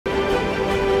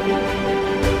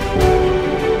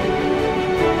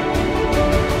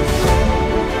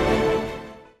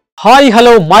Hi,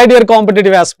 hello, my dear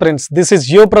competitive aspirants. This is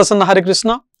your Prasanna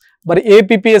Harikrishna. మరి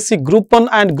APPSC group 1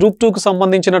 and group 2 కు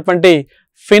సంబంధించినటువంటి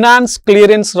finance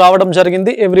clearance రావడం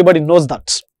జరిగింది. Everybody knows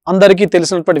that. అందరికీ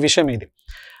తెలిసినటువంటి విషయం ఇది.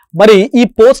 మరి ఈ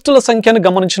పోస్టుల సంఖ్యను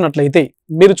గమనించినట్లయితే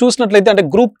మీరు చూసినట్లయితే అంటే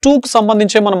గ్రూప్ 2 కు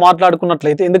సంబంధించి మనం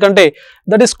మాట్లాడుకున్నట్లయితే ఎందుకంటే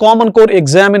that is common core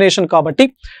examination కాబట్టి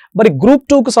మరి గ్రూప్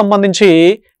 2 కు సంబంధించి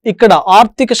ఇక్కడ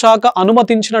ఆర్థిక శాఖ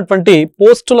అనుమతించినటువంటి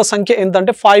పోస్టుల సంఖ్య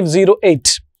ఎంతంటే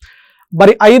 508.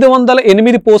 మరి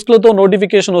 508 పోస్టులతో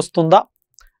నోటిఫికేషన్ వస్తుందా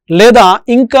లేదా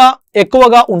ఇంకా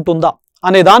ఎక్కువగా ఉంటుందా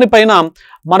అనే దానిపైన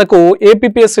మనకు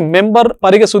ఏపీపీఎస్సీ మెంబర్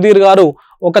పరిగ సుధీర్ గారు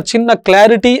ఒక చిన్న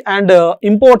క్లారిటీ అండ్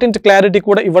ఇంపార్టెంట్ క్లారిటీ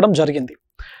కూడా ఇవ్వడం జరిగింది.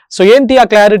 సో ఏంటి ఆ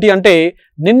క్లారిటీ అంటే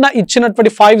నిన్న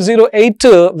ఇచ్చినటువంటి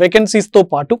 508 వేకెన్సీస్తో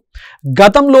పాటు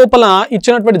గతం లోపల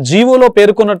ఇచ్చినటువంటి జీవోలో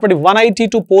పేర్కొన్నటువంటి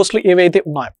 182 పోస్టులు ఏవైతే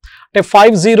ఉన్నాయో అంటే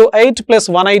 508 ప్లస్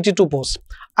 182 పోస్ట్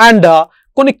అండ్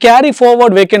కొన్ని carry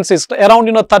forward vacancies around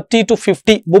 30 to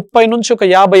 50 30 నుంచి ఒక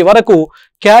 50 వరకు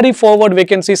క్యారీ ఫార్వర్డ్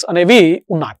వేకెన్సీస్ అనేవి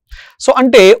ఉన్నాయి. సో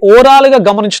అంటే ఓవరాల్గా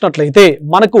గమనించినట్లయితే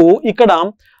మనకు ఇక్కడ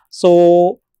సో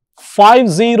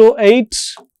 508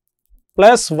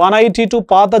 ప్లస్ 182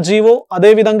 పాత జీవో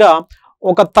అదేవిధంగా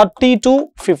ఒక 30 to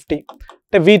 50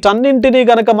 అంటే వీటన్నింటినీ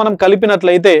కనుక మనం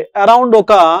కలిపినట్లయితే అరౌండ్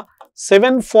ఒక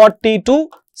 740 to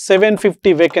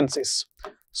 750 వేకెన్సీస్.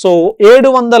 సో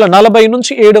 740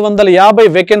 నుంచి 750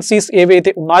 వేకెన్సీస్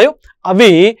ఏవైతే ఉన్నాయో అవి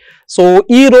సో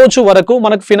ఈ రోజు వరకు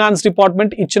మనకు ఫినాన్స్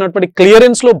డిపార్ట్మెంట్ ఇచ్చినటువంటి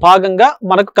క్లియరెన్స్ లో భాగంగా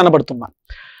మనకు కనబడుతున్నాయి.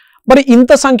 మరి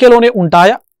ఇంత సంఖ్యలోనే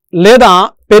ఉంటాయా లేదా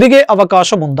పెరిగే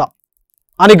అవకాశం ఉందా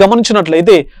అని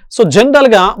గమనించినట్లయితే సో జనరల్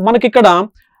గా మనకి ఇక్కడ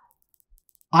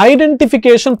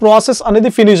ఐడెంటిఫికేషన్ ప్రాసెస్ అనేది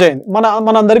ఫినిష్ అయింది.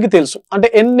 మనందరికీ తెలుసు అంటే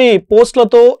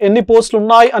ఎన్ని పోస్టులు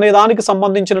ఉన్నాయి అనే దానికి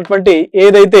సంబంధించినటువంటి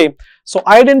ఏదైతే సో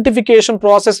ఐడెంటిఫికేషన్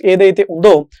ప్రాసెస్ ఏదైతే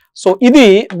ఉందో సో ఇది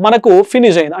మనకు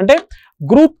ఫినిష్ అయింది. అంటే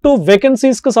గ్రూప్ 2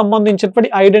 వేకెన్సీస్ కు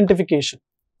సంబంధించినటువంటి ఐడెంటిఫికేషన్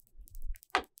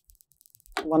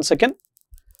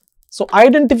సో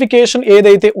ఐడెంటిఫికేషన్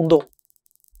ఏదైతే ఉందో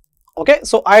ఓకే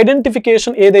సో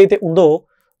ఐడెంటిఫికేషన్ ఏదైతే ఉందో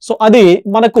సో అది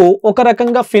మనకు ఒక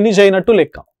రకంగా ఫినిష్ అయినట్టు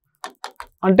లెక్క.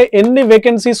 అంటే ఎన్ని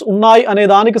వేకెన్సీస్ ఉన్నాయి అనే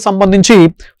దానికి సంబంధించి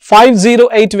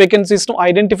 508 వేకెన్సీస్ ను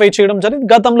ఐడెంటిఫై చేయడం జరిగింది.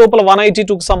 గతం లోపల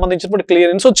 182 కు సంబంధించినప్పుడు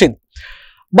క్లియరెన్స్ వచ్చింది.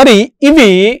 మరి ఇవి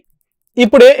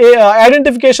ఇప్పుడే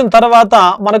ఐడెంటిఫికేషన్ తర్వాత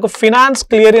మనకు ఫినాన్స్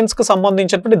క్లియరెన్స్ కు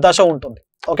సంబంధించినటువంటి దశ ఉంటుంది.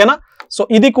 ఓకేనా సో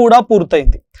ఇది కూడా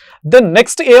పూర్తయింది. దెన్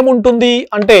నెక్స్ట్ ఏముంటుంది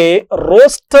అంటే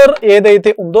రోస్టర్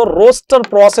ఏదైతే ఉందో రోస్టర్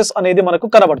ప్రాసెస్ అనేది మనకు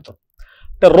కనబడుతుంది.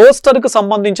 అంటే రోస్టర్ కు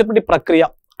సంబంధించినటువంటి ప్రక్రియ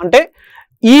అంటే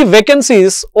ఈ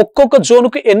వేకెన్సీస్ ఒక్కొక్క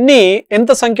జోన్కు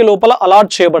ఎంత సంఖ్య లోపల అలాట్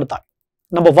చేయబడతాయి.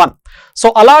 నెంబర్ 1 సో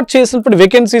అలాట్ చేసినప్పుడు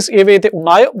వేకెన్సీస్ ఏవైతే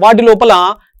ఉన్నాయో వాటి లోపల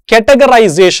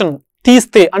కేటగరైజేషన్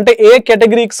తీస్తే అంటే ఏ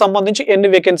కేటగిరీకి సంబంధించి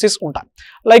ఎన్ని వేకెన్సీస్ ఉంటాయి.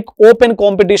 లైక్ ఓపెన్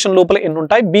కాంపిటీషన్ లోపల ఎన్ని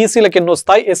ఉంటాయి, బీసీలకు ఎన్ని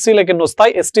వస్తాయి, ఎస్సీలకు ఎన్ని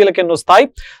వస్తాయి, ఎస్టీలకు ఎన్ని వస్తాయి,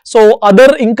 సో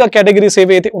అదర్ ఇంకా కేటగిరీస్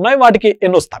ఏవైతే ఉన్నాయో వాటికి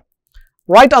ఎన్ని వస్తాయి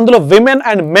రైట్. అందులో విమెన్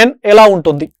అండ్ మెన్ ఎలా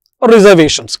ఉంటుంది,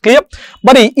 రిజర్వేషన్స్ క్లియర్.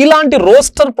 మరి ఇలాంటి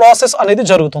రోస్టర్ ప్రాసెస్ అనేది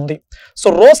జరుగుతుంది. సో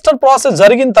రోస్టర్ ప్రాసెస్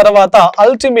జరిగిన తర్వాత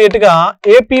అల్టిమేట్ గా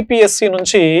ఏపీపీఎస్సీ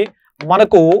నుంచి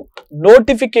మనకు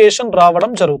నోటిఫికేషన్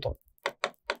రావడం జరుగుతుంది.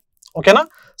 ఓకేనా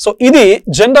సో ఇది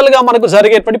జనరల్ గా మనకు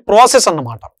జరిగేటువంటి ప్రాసెస్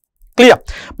అన్నమాట క్లియర్.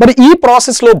 మరి ఈ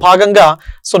ప్రాసెస్ లో భాగంగా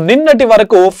సో నిన్నటి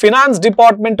వరకు ఫినాన్స్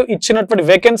డిపార్ట్మెంట్ ఇచ్చినటువంటి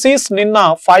వేకెన్సీస్ నిన్న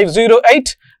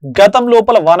 508 గతం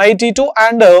లోపల 182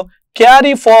 and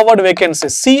carry forward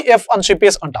vacancies CF అని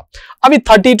చెప్పేసి అంటాం అవి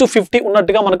 30 to 50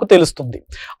 ఉన్నట్టుగా మనకు తెలుస్తుంది.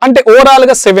 అంటే ఓవరాల్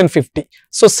గా 750.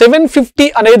 సో 750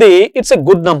 అనేది ఇట్స్ ఎ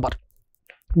గుడ్ నంబర్.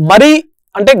 మరి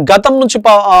అంటే గతం నుంచి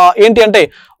ఏంటి అంటే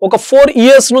ఒక 4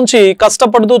 years నుంచి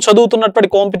కష్టపడుతూ చదువుతున్నటువంటి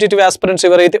కాంపిటేటివ్ ఆస్పిరెంట్స్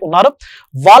ఎవరైతే ఉన్నారో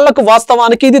వాళ్లకు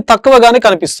వాస్తవానికి ఇది తక్కువగానే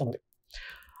కనిపిస్తుంది.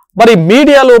 మరి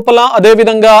మీడియా లోపల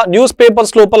అదేవిధంగా న్యూస్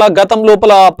పేపర్స్ లోపల గతం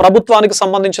లోపల ప్రభుత్వానికి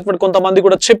సంబంధించినటువంటి కొంతమంది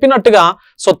కూడా చెప్పినట్టుగా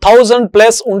సో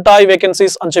 1000+ ఉంటాయి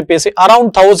వేకెన్సీస్ అని చెప్పేసి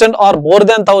around 1000 are more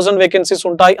than 1000 vacancies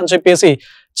ఉంటాయి అని చెప్పేసి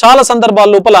చాలా సందర్భాల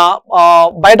లోపల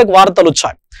బయటకు వార్తలు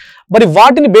వచ్చాయి. మరి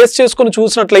వాటిని బేస్ చేసుకుని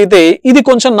చూసినట్లయితే ఇది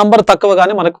కొంచెం నంబర్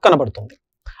తక్కువగానే మనకు కనబడుతుంది.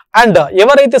 అండ్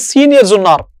ఎవరైతే సీనియర్స్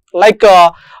ఉన్నారు like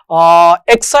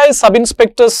excise sub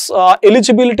inspectors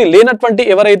eligibility లేనటువంటి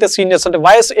ఎవరైతే సీనియర్స్ అంటే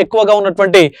వయసు ఎక్కువగా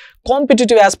ఉన్నటువంటి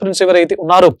కాంపిటేటివ్ ఆస్పిరెంట్స్ ఎవరైతే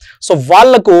ఉన్నారో సో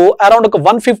వాళ్లకు అరౌండ్ ఒక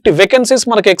 150 వేకెన్సీస్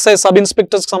మనకి ఎక్సైజ్ సబ్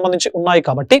ఇన్స్పెక్టర్స్ కి సంబంధించి ఉన్నాయి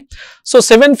కాబట్టి సో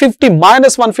 750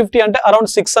 మైనస్ 150 అంటే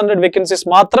అరౌండ్ 600 వేకెన్సీస్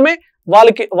మాత్రమే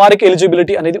వారికి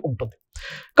ఎలిజిబిలిటీ అనేది ఉంటుంది.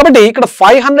 కాబట్టి ఇక్కడ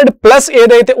 500+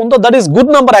 ఏదైతే ఉందో that is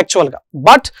good number actual గా.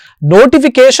 బట్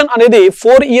నోటిఫికేషన్ అనేది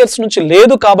 4 years నుంచి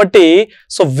లేదు కాబట్టి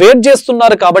సో వెయిట్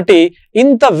చేస్తున్నారు కాబట్టి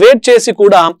ఇంత వెయిట్ చేసి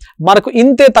కూడా మనకు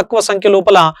ఇంతే తక్కువ సంఖ్య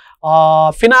లోపల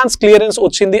ఫినాన్స్ క్లియరెన్స్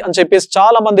వచ్చింది అని చెప్పేసి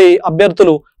చాలా మంది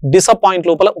అభ్యర్థులు డిసప్పాయింట్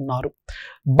లోపల ఉన్నారు.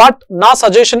 బట్ నా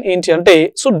సజెషన్ ఏంటి అంటే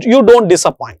సో యూ డోంట్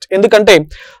డిసప్పాయింట్. ఎందుకంటే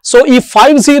సో ఈ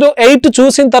 508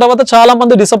 చూసిన తర్వాత చాలా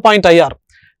మంది డిసప్పాయింట్ అయ్యారు.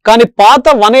 కానీ పాత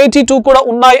 182 కూడా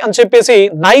ఉన్నాయి అని చెప్పేసి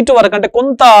నైట్ వరకు అంటే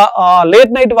కొంత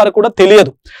లేట్ నైట్ వరకు కూడా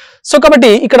తెలియదు. సో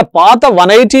కాబట్టి ఇక్కడ పాత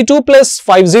 182 plus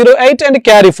 508 and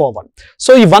carry forward.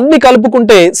 So ఇవన్నీ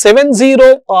కలుపుకుంటే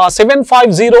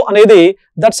 750 అనేది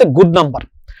దట్స్ ఎ గుడ్ నంబర్.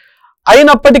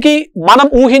 అయినప్పటికీ మనం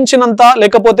ఊహించినంత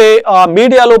లేకపోతే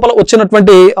మీడియా లోపల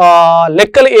వచ్చినటువంటి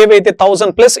లెక్కలు ఏవైతే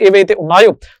 1000+ ఏవైతే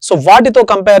ఉన్నాయో సో వాటితో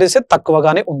కంపేర్ చేస్తే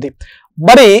తక్కువగానే ఉంది.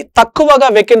 మరి తక్కువగా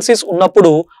వేకెన్సీస్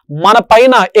ఉన్నప్పుడు మన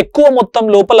పైన ఎక్కువ మొత్తం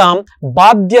లోపల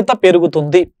బాధ్యత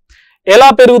పెరుగుతుంది. ఎలా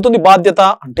పెరుగుతుంది బాధ్యత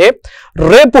అంటే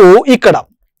రేపు ఇక్కడ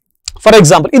ఫర్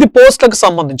ఎగ్జాంపుల్ ఇది పోస్టులకు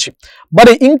సంబంధించి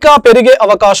మరి ఇంకా పెరిగే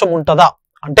అవకాశం ఉంటుందా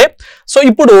అంటే సో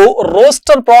ఇప్పుడు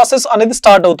రోస్టర్ ప్రాసెస్ అనేది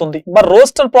స్టార్ట్ అవుతుంది. మరి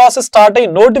రోస్టర్ ప్రాసెస్ స్టార్ట్ అయ్యి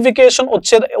నోటిఫికేషన్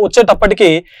వచ్చేటప్పటికి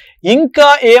ఇంకా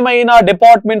ఏమైనా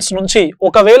డిపార్ట్మెంట్స్ నుంచి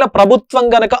ఒకవేళ ప్రభుత్వం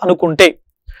గనక అనుకుంటే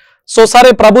సో సరే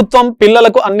ప్రభుత్వం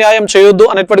పిల్లలకు అన్యాయం చేయొద్దు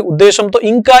అనేటువంటి ఉద్దేశంతో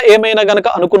ఇంకా ఏమైనా గనక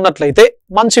అనుకున్నట్లయితే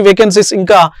మంచి వేకెన్సీస్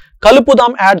ఇంకా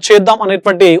కలుపుదాం యాడ్ చేద్దాం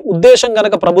అనేటువంటి ఉద్దేశం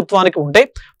గనక ప్రభుత్వానికి ఉంటే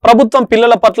ప్రభుత్వం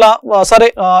పిల్లల పట్ల సరే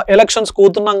ఎలక్షన్స్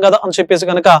కూతున్నాం కదా అని చెప్పేసి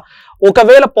గనక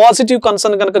ఒకవేళ పాజిటివ్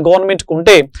కన్సర్న్ గనక గవర్నమెంట్ కు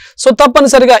ఉంటే సో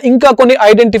తప్పనిసరిగా ఇంకా కొన్ని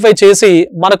ఐడెంటిఫై చేసి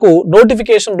మనకు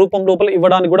నోటిఫికేషన్ రూపం లోపల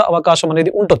ఇవ్వడానికి కూడా అవకాశం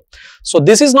అనేది ఉంటుంది. So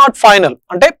this is not final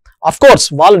అంటే అఫ్ కోర్స్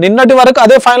వాళ్ళు నిన్నటి వరకు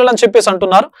అదే ఫైనల్ అని చెప్పేసి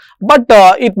అంటున్నారు. But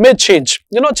it may change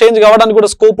change కావడానికి కూడా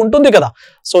స్కోప్ ఉంటుంది కదా.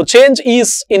 So change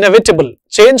is inevitable.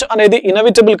 Change అనేది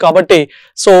ఇన్ఎవిటబుల్ కాబట్టి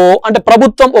సో అంటే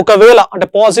ప్రభుత్వం ఒకవేళ అంటే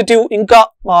పాజిటివ్ ఇంకా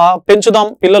పెంచుదాం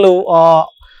పిల్లలు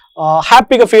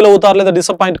హ్యాపీగా ఫీల్ అవుతారు లేదా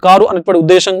డిసప్పాయింట్ కారు అనేటువంటి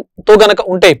ఉద్దేశంతో గనక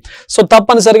ఉంటే సో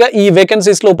తప్పనిసరిగా ఈ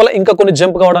వేకెన్సీస్ లోపల ఇంకా కొన్ని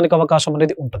జంప్ కావడానికి అవకాశం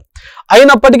అనేది ఉంటుంది.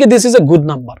 అయినప్పటికీ this is a good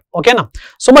number. ఓకేనా.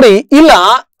 సో మరి ఇలా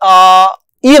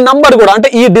ఈ నంబర్ కూడా అంటే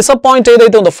ఈ డిసప్పాయింట్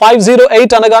ఏదైతే ఉందో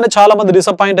 508 అనగానే చాలా మంది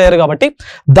డిసప్పాయింట్ అయ్యారు కాబట్టి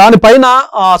దానిపైన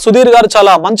సుధీర్ గారు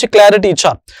చాలా మంచి క్లారిటీ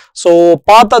ఇచ్చారు. సో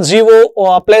పాత జీవో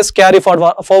ప్లస్ క్యారీ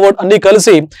ఫార్వర్డ్ అన్ని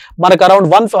కలిసి మనకు అరౌండ్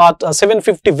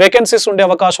 750 వేకెన్సీస్ ఉండే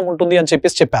అవకాశం ఉంటుంది అని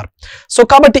చెప్పారు. సో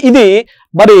కాబట్టి ఇది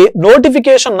మరి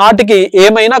నోటిఫికేషన్ నాటికి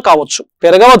ఏమైనా కావచ్చు,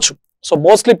 పెరగవచ్చు. సో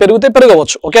మోస్ట్లీ పెరిగితే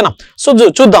పెరగవచ్చు. ఓకేనా. సో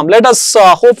చూద్దాం. Let us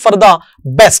hope for the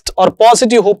best or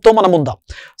positive hope తో మనం ఉందాం.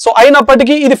 సో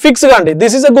అయినప్పటికీ ఇది ఫిక్స్ గా అండి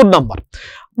this is a good number.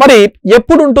 మరి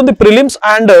ఎప్పుడు ఉంటుంది ప్రిలిమ్స్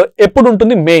అండ్ ఎప్పుడు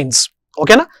ఉంటుంది మెయిన్స్.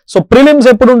 ఓకేనా. సో ప్రిలిమ్స్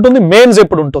ఎప్పుడు ఉంటుంది, మెయిన్స్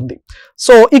ఎప్పుడు ఉంటుంది.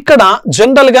 సో ఇక్కడ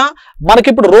జనరల్ గా మనకి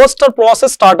ఇప్పుడు రోస్టర్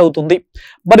ప్రాసెస్ స్టార్ట్ అవుతుంది.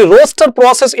 మరి రోస్టర్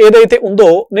ప్రాసెస్ ఏదైతే ఉందో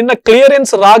నిన్న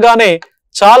క్లియరెన్స్ రాగానే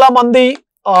చాలా మంది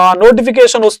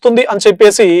నోటిఫికేషన్ వస్తుంది అని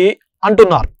చెప్పేసి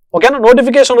అంటున్నారు. ఓకేనా.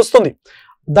 నోటిఫికేషన్ వస్తుంది,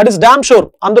 దట్ ఈస్ డామ్ షూర్.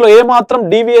 అందులో ఏమాత్రం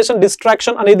డీవియేషన్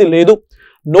డిస్ట్రాక్షన్ అనేది లేదు.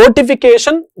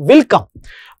 Notification will come.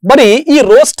 మరి ఈ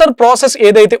రోస్టర్ ప్రాసెస్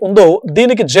ఏదైతే ఉందో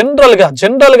దీనికి జనరల్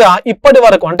గా ఇప్పటి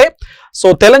వరకు అంటే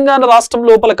సో తెలంగాణ రాష్ట్రం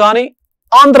లోపల కానీ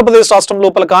ఆంధ్రప్రదేశ్ రాష్ట్రం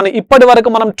లోపల కానీ ఇప్పటి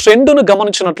వరకు మనం ట్రెండ్ను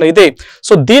గమనించినట్లయితే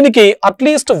సో దీనికి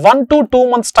అట్లీస్ట్ 1 to 2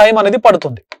 months టైం అనేది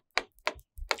పడుతుంది.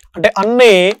 అంటే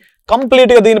అన్ని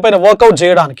కంప్లీట్ గా దీనిపైన వర్కౌట్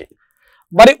చేయడానికి.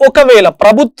 మరి ఒకవేళ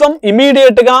ప్రభుత్వం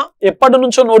ఇమీడియట్ గా ఎప్పటి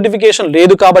నుంచో నోటిఫికేషన్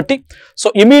లేదు కాబట్టి సో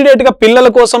ఇమీడియట్ గా పిల్లల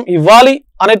కోసం ఇవ్వాలి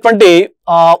అనేటువంటి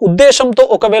ఉద్దేశంతో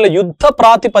ఒకవేళ యుద్ధ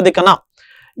ప్రాతిపదికన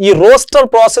ఈ రోస్టర్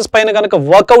ప్రాసెస్ పైన కనుక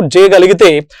వర్కౌట్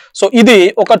చేయగలిగితే సో ఇది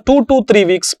ఒక 2 to 3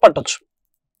 weeks పట్టొచ్చు.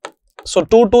 So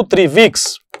 2 to 3 weeks.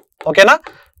 ఓకేనా.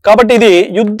 కాబట్టి ఇది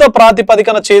యుద్ధ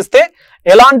ప్రాతిపదికన చేస్తే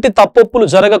ఎలాంటి తప్పొప్పులు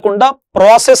జరగకుండా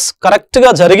ప్రాసెస్ కరెక్ట్ గా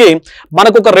జరిగి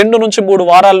మనకు ఒక 2 నుంచి 3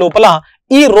 వారాల లోపల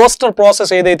ఈ రోస్టర్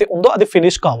ప్రాసెస్ ఏదైతే ఉందో అది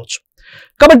ఫినిష్ కావచ్చు.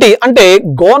 కాబట్టి అంటే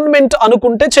గవర్నమెంట్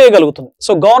అనుకుంటే చేయగలుగుతుంది.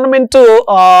 So government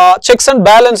checks and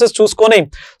balances చూసుకొని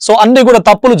సో అన్ని కూడా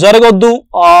తప్పులు జరగొద్దు,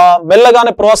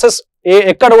 మెల్లగానే ప్రాసెస్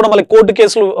ఎక్కడ కూడా మళ్ళీ కోర్టు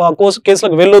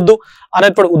కేసులకు వెళ్ళొద్దు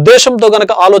అనేటువంటి ఉద్దేశంతో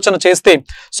గనక ఆలోచన చేస్తే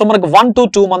సో మనకు 1 to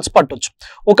 2 months పట్టొచ్చు.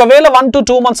 ఒకవేళ 1 to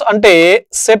 2 months అంటే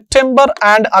సెప్టెంబర్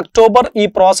అండ్ అక్టోబర్ ఈ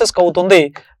ప్రాసెస్ అవుతుంది.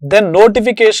 Then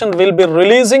notification will be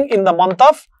releasing in the month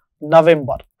of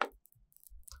November.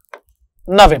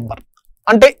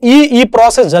 అంటే ఈ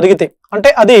ప్రాసెస్ జరిగితే అంటే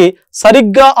అది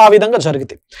సరిగ్గా ఆ విధంగా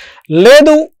జరిగితే,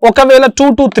 లేదు ఒకవేళ 2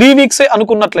 to 3 weeks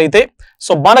అనుకున్నట్లయితే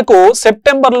సో మనకు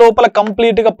సెప్టెంబర్ లోపల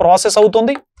కంప్లీట్ గా ప్రాసెస్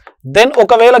అవుతుంది. దెన్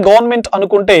ఒకవేళ గవర్నమెంట్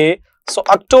అనుకుంటే సో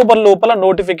అక్టోబర్ లోపల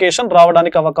నోటిఫికేషన్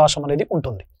రావడానికి అవకాశం అనేది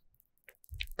ఉంటుంది.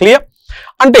 క్లియర్.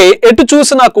 అంటే ఎటు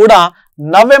చూసినా కూడా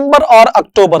November or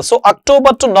October. So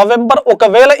October to November,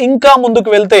 ఒకవేళ ఇంకా ముందుకు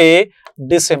వెళ్తే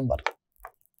డిసెంబర్.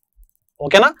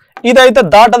 ఓకేనా. ఇదైతే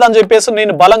దాటదని చెప్పేసి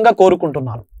నేను బలంగా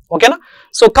కోరుకుంటున్నాను. ఓకేనా.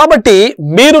 సో కాబట్టి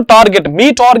మీ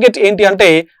టార్గెట్ ఏంటి అంటే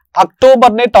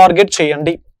అక్టోబర్ నే టార్గెట్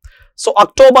చేయండి. సో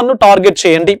అక్టోబర్ను టార్గెట్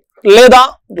చేయండి, లేదా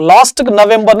లాస్ట్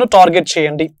నవంబర్ను టార్గెట్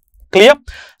చేయండి. క్లియర్?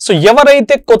 సో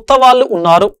ఎవరైతే కొత్త వాళ్ళు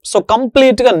ఉన్నారో, సో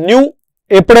కంప్లీట్ గా న్యూ,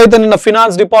 ఎప్పుడైతే నిన్న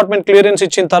ఫినాన్స్ డిపార్ట్మెంట్ క్లియరెన్స్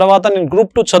ఇచ్చిన తర్వాత నేను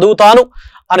గ్రూప్ 2 చదువుతాను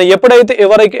అని ఎప్పుడైతే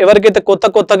ఎవరికైతే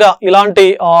కొత్తగా ఇలాంటి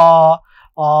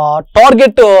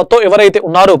టార్గెట్ తో ఎవరైతే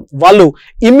ఉన్నారో వాళ్ళు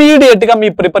ఇమీడియట్ గా మీ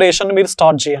ప్రిపరేషన్ మీరు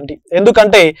స్టార్ట్ చేయండి.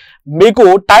 ఎందుకంటే మీకు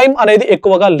టైం అనేది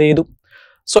ఎక్కువగా లేదు.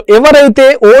 సో ఎవరైతే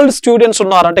ఓల్డ్ స్టూడెంట్స్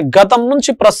ఉన్నారో, అంటే గతం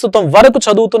నుంచి ప్రస్తుతం వరకు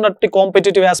చదువుతున్నట్టు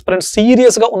కాంపిటేటివ్ ఆస్పిరెంట్స్,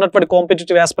 సీరియస్ గా ఉన్నటువంటి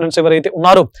కాంపిటేటివ్ ఆస్పిరెంట్స్ ఎవరైతే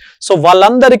ఉన్నారో, సో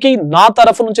వాళ్ళందరికీ నా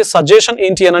తరఫు నుంచి సజెషన్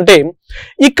ఏంటి అని అంటే,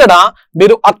 ఇక్కడ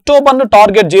మీరు అక్టోబర్ ను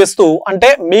టార్గెట్ చేస్తూ, అంటే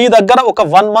మీ దగ్గర ఒక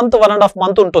 1 month 1.5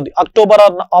 months ఉంటుంది. అక్టోబర్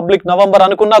ఆబ్లిక్ నవంబర్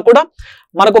అనుకున్నా కూడా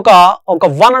మనకు ఒక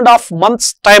 1.5 months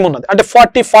టైం ఉన్నది, అంటే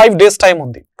 45 days టైం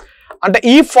ఉంది. అంటే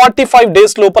ఈ 45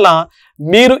 days లోపల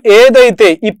మీరు ఏదైతే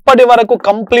ఇప్పటి వరకు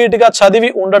కంప్లీట్ గా చదివి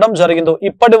ఉండడం జరిగిందో,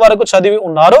 ఇప్పటి వరకు చదివి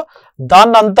ఉన్నారో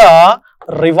దాన్నంతా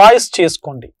రివైజ్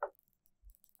చేసుకోండి.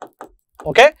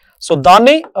 ఓకే, సో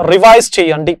దాన్ని రివైజ్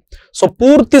చేయండి. సో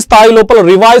పూర్తి స్థాయి లోపల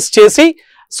రివైజ్ చేసి,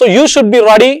 so you should be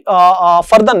ready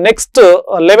for the next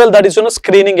level, that is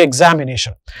screening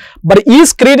examination. మరి ఈ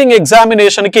స్క్రీనింగ్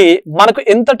ఎగ్జామినేషన్ కి మనకు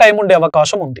ఎంత టైం ఉండే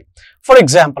అవకాశం ఉంది? For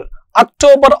example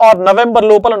October or November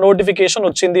లోపల నోటిఫికేషన్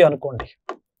వచ్చింది అనుకోండి.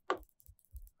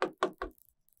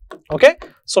 ఓకే,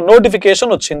 సో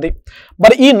నోటిఫికేషన్ వచ్చింది.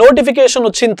 మరి ఈ నోటిఫికేషన్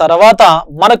వచ్చిన తర్వాత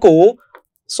మనకు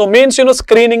సో మీన్స్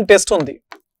స్క్రీనింగ్ టెస్ట్ ఉంది,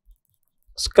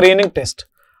 స్క్రీనింగ్ టెస్ట్.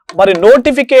 మరి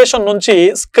నోటిఫికేషన్ నుంచి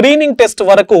స్క్రీనింగ్ టెస్ట్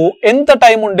వరకు ఎంత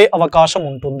టైం ఉండే అవకాశం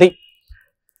ఉంటుంది?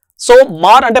 సో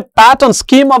అంటే pattern,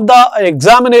 scheme of the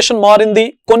examination మారింది.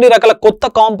 కొన్ని రకాల కొత్త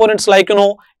కాంపోనెంట్స్ లైక్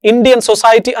ఇండియన్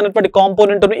సొసైటీ అనేటువంటి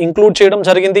కాంపోనెంట్ ను ఇంక్లూడ్ చేయడం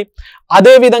జరిగింది.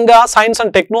 అదే విధంగా సైన్స్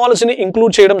అండ్ టెక్నాలజీని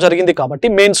ఇంక్లూడ్ చేయడం జరిగింది. కాబట్టి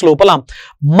మెయిన్స్ లోపల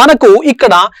మనకు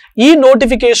ఇక్కడ ఈ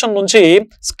నోటిఫికేషన్ నుంచి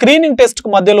స్క్రీనింగ్ టెస్ట్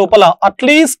కు మధ్య లోపల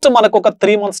అట్లీస్ట్ మనకు ఒక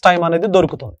 3 months టైం అనేది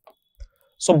దొరుకుతుంది.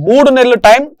 సో 3 నెలల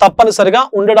టైం తప్పనిసరిగా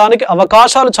ఉండడానికి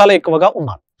అవకాశాలు చాలా ఎక్కువగా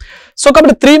ఉన్నాయి. సో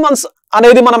కాబట్టి 3 months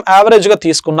అనేది మనం యావరేజ్ గా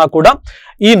తీసుకున్నా కూడా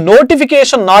ఈ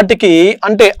నోటిఫికేషన్ నాటికి,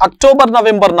 అంటే అక్టోబర్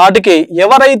నవంబర్ నాటికి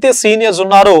ఎవరైతే సీనియర్స్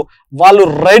ఉన్నారో వాళ్ళు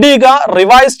రెడీగా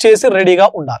రివైజ్ చేసి రెడీగా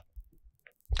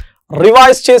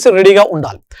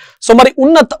ఉండాలి, సో మరి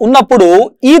ఉన్నప్పుడు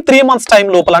ఈ 3 months టైం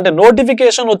లోపల, అంటే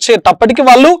నోటిఫికేషన్ వచ్చేటప్పటికి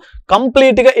వాళ్ళు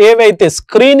కంప్లీట్ గా ఏవైతే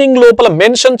స్క్రీనింగ్ లోపల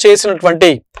మెన్షన్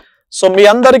చేసినటువంటి, సో మీ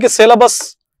అందరికి సిలబస్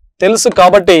తెలుసు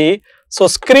కాబట్టి, సో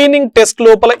స్క్రీనింగ్ టెస్ట్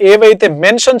లోపల ఏవైతే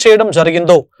మెన్షన్ చేయడం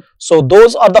జరిగిందో, so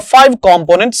those are the 5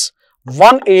 components.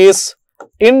 One is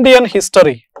Indian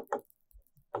history.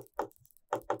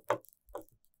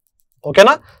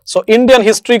 ఓకేనా? సో ఇండియన్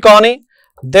హిస్టరీ కానీ,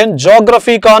 దెన్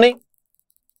జోగ్రఫీ కానీ,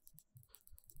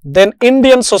 then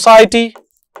Indian society,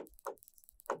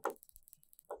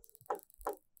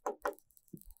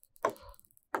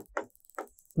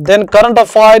 then current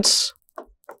affairs,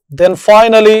 then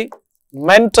finally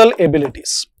mental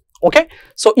abilities. Okay,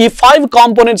 so ఈ 5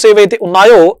 components ఏవైతే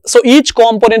ఉన్నాయో, so each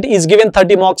component is given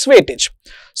 30 marks weightage.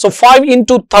 So 5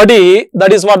 into 30,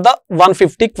 that is what the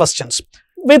 150 questions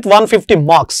with 150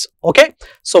 marks. Okay,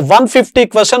 so 150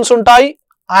 questions ఉంటాయి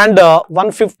and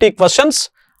 150 questions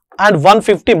and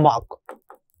 150 mark.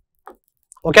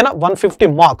 ఓకేనా, 150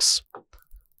 marks.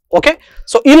 Okay,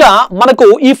 so ఇలా మనకు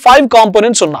ఈ 5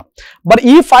 components ఉన్నాయి. మరి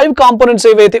ఈ 5 కాంపోనెంట్స్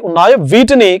ఏవైతే ఉన్నాయో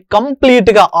వీటిని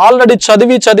కంప్లీట్ గా ఆల్రెడీ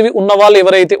చదివి ఉన్న వాళ్ళు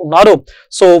ఎవరైతే ఉన్నారో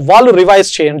సో వాళ్ళు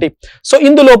రివైజ్ చేయండి. సో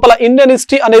ఇందులోపల ఇండియన్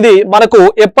హిస్టరీ అనేది మనకు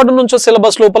ఎప్పటి నుంచో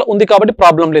సిలబస్ లోపల ఉంది కాబట్టి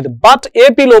ప్రాబ్లం లేదు. బట్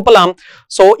ఏపీ లోపల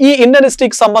సో ఈ ఇండియన్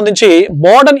హిస్టరీకి సంబంధించి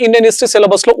మోడర్న్ ఇండియన్ హిస్టరీ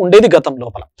సిలబస్ లో ఉండేది గతం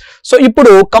లోపల. సో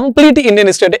ఇప్పుడు కంప్లీట్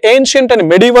ఇండియన్ హిస్టరీ అంటే ఏన్షియంట్ అండ్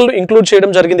మెడివల్ ఇంక్లూడ్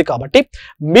చేయడం జరిగింది కాబట్టి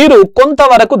మీరు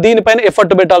కొంతవరకు దీనిపైన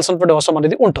ఎఫర్ట్ పెట్టాల్సినటువంటి అవసరం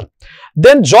అనేది ఉంటుంది.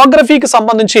 దెన్ జోగ్రఫీకి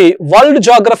సంబంధించి వరల్డ్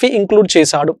జోగ్రఫీ ఇంక్లూడ్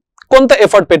చేశాడు, కొంత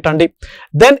ఎఫర్ట్ పెట్టండి.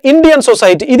 దెన్ ఇండియన్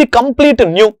సొసైటీ, ఇది కంప్లీట్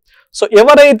న్యూ. సో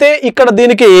ఎవరైతే ఇక్కడ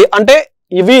దీనికి అంటే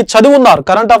ఇవి చదువున్నారు,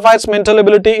 current affairs, mental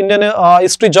ability, Indian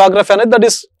history, geography అనేది that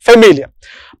is familiar.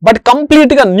 But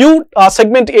complete గా న్యూ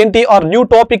సెగ్మెంట్ ఏంటి ఆర్ న్యూ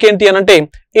టాపిక్ ఏంటి అని అంటే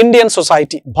ఇండియన్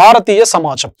సొసైటీ, భారతీయ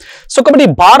సమాజం. సో కాబట్టి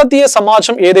భారతీయ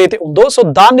సమాజం ఏదైతే ఉందో సో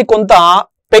దాన్ని కొంత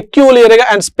పెక్యులియర్ గా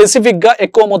అండ్ స్పెసిఫిక్ గా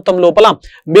ఎక్కువ మొత్తం లోపల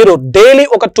మీరు డైలీ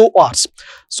ఒక 2 hours,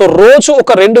 సో రోజు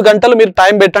ఒక 2 గంటలు మీరు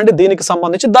టైం పెట్టండి దీనికి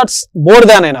సంబంధించి. That's more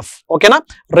than enough. ఓకేనా,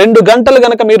 2 గంటలు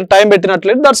గనక మీరు టైం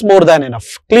పెట్టినట్లయితే that's more than enough.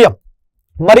 Clear?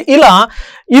 మరి ఇలా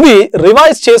ఇది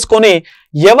రివైజ్ చేసుకొని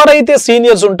ఎవరైతే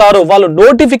సీనియర్స్ ఉంటారో వాళ్ళు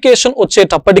నోటిఫికేషన్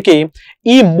వచ్చేటప్పటికి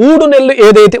ఈ 3 నెలలు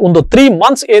ఏదైతే ఉందో, 3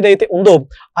 months ఏదైతే ఉందో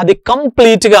అది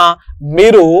కంప్లీట్ గా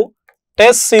మీరు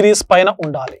టెస్ట్ సిరీస్ పైన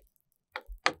ఉండాలి.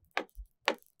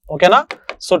 ఓకేనా,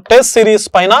 సో టెస్ట్ సిరీస్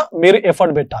పైన మీరు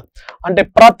ఎఫర్ట్ పెట్టాలి. అంటే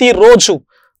ప్రతిరోజు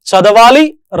చదవాలి,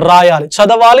 రాయాలి,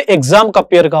 చదవాలి, ఎగ్జామ్కి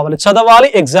అపియర్ కావాలి, చదవాలి,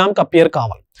 ఎగ్జామ్కి అపియర్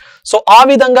కావాలి. సో ఆ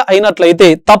విధంగా అయినట్లయితే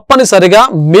తప్పనిసరిగా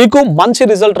మీకు మంచి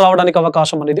రిజల్ట్ రావడానికి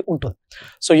అవకాశం అనేది ఉంటుంది.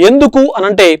 సో ఎందుకు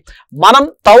అనంటే మనం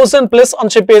 1000+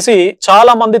 అని చెప్పేసి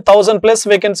చాలా మంది 1000+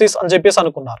 వేకెన్సీస్ అని చెప్పేసి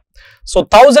అనుకున్నారు. సో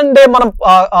 1000 మనం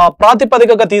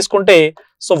ప్రాతిపదికగా తీసుకుంటే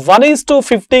సో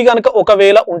 1:50 కనుక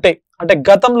ఒకవేళ ఉంటే, అంటే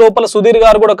గతం లోపల సుధీర్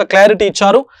గారు కూడా ఒక క్లారిటీ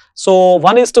ఇచ్చారు. సో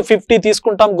 1:50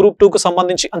 తీసుకుంటాం Group 2 కు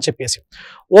సంబంధించి అని చెప్పేసి.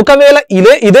 ఒకవేళ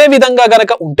ఇదే విధంగా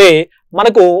గనక ఉంటే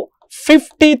మనకు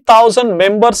 50,000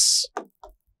 మెంబర్స్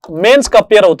మెయిన్స్ కి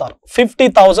అపియర్ అవుతారు.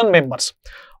 50,000 మెంబర్స్.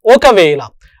 ఒకవేళ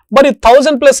మరి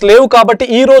 1000+ లేవు కాబట్టి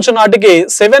ఈ రోజు నాటికి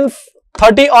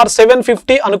 730 ఆర్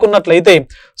 750 అనుకున్నట్లయితే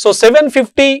సో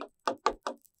 750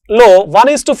 లో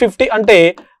 1:50 అంటే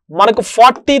మనకు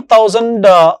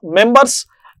 40,000 మెంబర్స్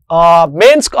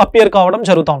మెయిన్స్ కు అపియర్ కావడం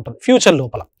జరుగుతూ ఉంటుంది ఫ్యూచర్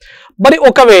లోపల. మరి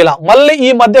ఒకవేళ మళ్ళీ ఈ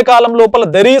మధ్య కాలం లోపల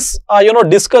there is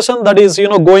discussion that is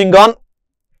going on.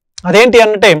 అదేంటి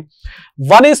అంటే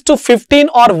 1:15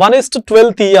 ఆర్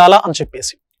 1:12 తీయాలా అని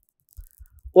చెప్పేసి.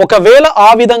 ఒకవేళ ఆ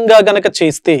విధంగా గనక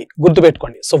చేస్తే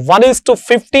గుర్తుపెట్టుకోండి. సో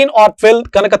 1:15 ఆర్ 12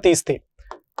 కనుక తీస్తే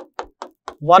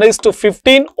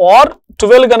 1:15 ఆర్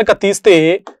 12 కనుక తీస్తే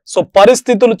సో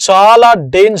పరిస్థితులు చాలా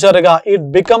డేంజర్ గా it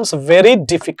becomes very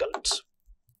difficult.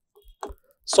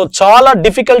 So చాలా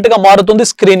డిఫికల్ట్ గా మారుతుంది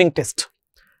స్క్రీనింగ్ టెస్ట్.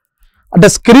 అంటే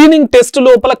స్క్రీనింగ్ టెస్ట్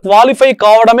లోపల క్వాలిఫై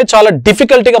కావడమే చాలా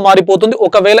డిఫికల్ట్ గా మారిపోతుంది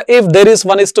ఒకవేళ ఇఫ్ దెర్ ఈస్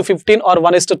 1:15 ఆర్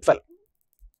 1:12.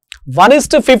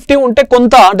 1:50 ఉంటే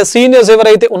కొంత అంటే సీనియర్స్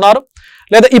ఎవరైతే ఉన్నారో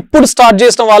లేదా ఇప్పుడు స్టార్ట్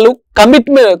చేసిన వాళ్ళు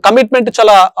కమిట్మెంట్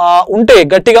చాలా ఉంటే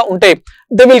గట్టిగా ఉంటే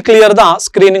they will clear the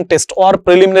screening test are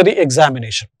preliminary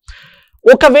examination.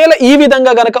 ఒకవేళ ఈ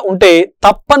విధంగా గనక ఉంటే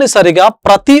తప్పనిసరిగా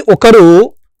ప్రతి ఒక్కరూ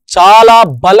చాలా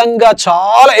బలంగా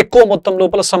చాలా ఎక్కువ మొత్తం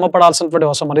లోపల శ్రమ పడాల్సినటువంటి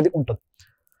అవసరం అనేది ఉంటుంది.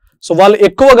 సో వాళ్ళు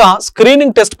ఎక్కువగా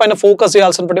స్క్రీనింగ్ టెస్ట్ పైన ఫోకస్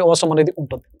చేయాల్సినటువంటి అవసరం అనేది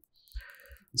ఉంటుంది.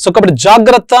 సో కాబట్టి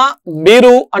జాగ్రత్త.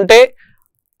 మీరు అంటే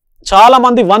చాలా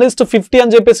మంది 1:50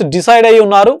 అని చెప్పేసి డిసైడ్ అయ్యి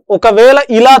ఉన్నారు. ఒకవేళ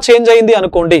ఇలా చేంజ్ అయింది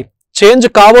అనుకోండి, చేంజ్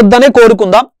కావద్దనే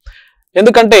కోరుకుందాం.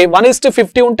 ఎందుకంటే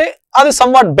 1:50 ఉంటే అది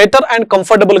సమ్వాట్ బెటర్ అండ్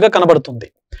కంఫర్టబుల్ గా కనబడుతుంది.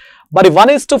 మరి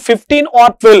 1:15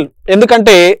 ఆర్ 12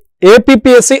 ఎందుకంటే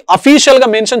ఏపీపీఎస్సీ అఫీషియల్ గా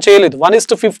మెన్షన్ చేయలేదు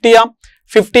 1:50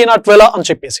 15 ఆర్ 12 అని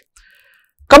చెప్పేసి.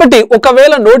 కాబట్టి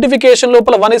ఒకవేళ నోటిఫికేషన్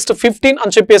లోపల 1:15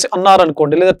 అని చెప్పేసి అన్నారు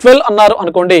అనుకోండి లేదా 12 అన్నారు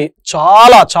అనుకోండి,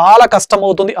 చాలా చాలా కష్టం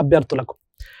అవుతుంది అభ్యర్థులకు.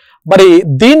 మరి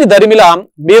దీని దరిమిలా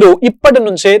మీరు ఇప్పటి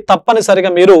నుంచే తప్పనిసరిగా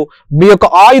మీరు మీ యొక్క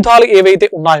ఆయుధాలు ఏవైతే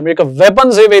ఉన్నాయో, మీ యొక్క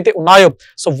వెపన్స్ ఏవైతే ఉన్నాయో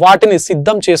సో వాటిని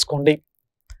సిద్ధం చేసుకోండి,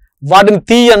 వాటిని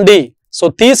తీయండి. సో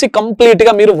తీసి కంప్లీట్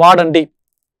గా మీరు వాడండి.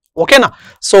 ఓకేనా?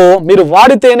 సో మీరు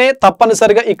వాడితేనే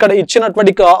తప్పనిసరిగా ఇక్కడ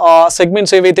ఇచ్చినటువంటి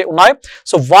సెగ్మెంట్స్ ఏవైతే ఉన్నాయో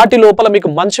సో వాటి లోపల మీకు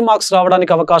మంచి మార్క్స్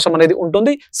రావడానికి అవకాశం అనేది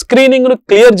ఉంటుంది. స్క్రీనింగ్ ను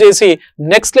క్లియర్ చేసి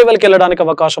నెక్స్ట్ లెవెల్కి వెళ్ళడానికి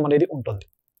అవకాశం అనేది ఉంటుంది.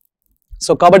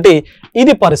 సో కాబట్టి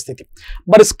ఇది పరిస్థితి.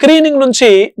 మరి స్క్రీనింగ్ నుంచి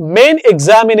మెయిన్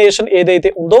ఎగ్జామినేషన్ ఏదైతే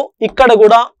ఉందో ఇక్కడ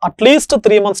కూడా అట్లీస్ట్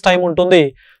 3 months టైం ఉంటుంది.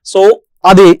 సో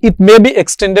అది it may be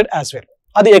extended as well.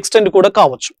 అది ఎక్స్టెండ్ కూడా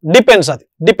కావచ్చు.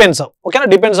 డిపెండ్స్ ఓకేనా,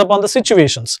 depends upon the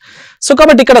situations. So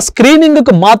కాబట్టి ఇక్కడ స్క్రీనింగ్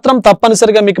కు మాత్రం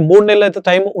తప్పనిసరిగా మీకు 3 నెలలు అయితే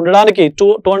టైం ఉండడానికి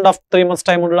 2.5-3 months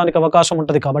టైం ఉండడానికి అవకాశం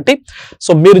ఉంటుంది. కాబట్టి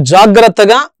సో మీరు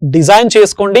జాగ్రత్తగా డిజైన్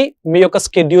చేసుకోండి మీ యొక్క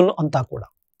స్కెడ్యూల్ అంతా కూడా.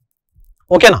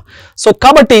 ఓకేనా? సో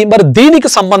కాబట్టి మరి దీనికి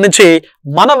సంబంధించి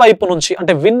మన వైపు నుంచి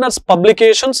అంటే winners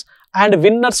publications and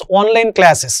winners online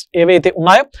classes ఏవైతే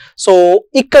ఉన్నాయో సో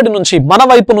ఇక్కడి నుంచి మన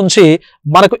వైపు నుంచి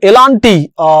మనకు ఎలాంటి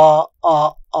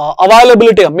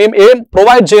అవైలబిలిటీ మేము ఏం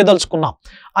ప్రొవైడ్ చేయదలుచుకున్నాం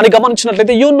అని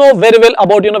గమనించినట్లయితే you know very well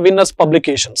about winners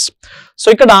publications. So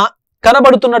ఇక్కడ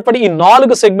కనబడుతున్నటువంటి ఈ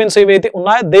 4 సెగ్మెంట్స్ ఏవైతే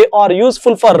ఉన్నాయో they are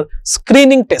useful for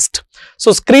screening test. So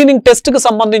screening test కి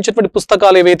సంబంధించినటువంటి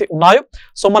పుస్తకాలు ఏవైతే ఉన్నాయో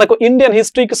సో మనకు ఇండియన్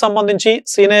హిస్టరీకి సంబంధించి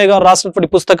సీనయ్య గారు రాసినటువంటి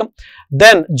పుస్తకం,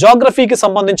 దెన్ జాగ్రఫీకి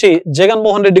సంబంధించి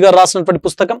జగన్మోహన్ రెడ్డి గారు రాసినటువంటి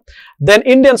పుస్తకం, దెన్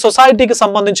ఇండియన్ సొసైటీకి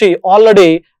సంబంధించి ఆల్రెడీ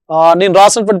నేను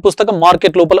రాసినటువంటి పుస్తకం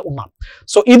మార్కెట్ లోపల ఉన్నాను.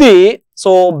 సో ఇది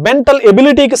సో మెంటల్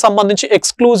ఎబిలిటీకి సంబంధించి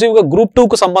ఎక్స్క్లూజివ్ గా Group 2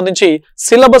 కు సంబంధించి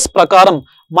సిలబస్ ప్రకారం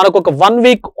మనకు ఒక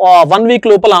 1 వీక్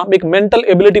లోపల మీకు మెంటల్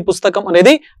ఎబిలిటీ పుస్తకం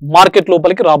అనేది మార్కెట్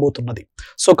లోపలికి రాబోతున్నది.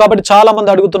 సో కాబట్టి చాలా మంది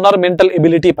అడుగుతున్నారు మెంటల్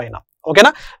ఎబిలిటీ పైన.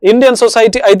 ఓకేనా? ఇండియన్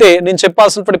సొసైటీ అయితే నేను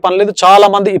చెప్పాల్సినటువంటి పని లేదు, చాలా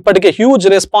మంది ఇప్పటికే హ్యూజ్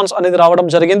రెస్పాన్స్ అనేది రావడం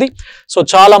జరిగింది. సో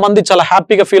చాలా మంది చాలా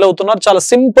హ్యాపీగా ఫీల్ అవుతున్నారు, చాలా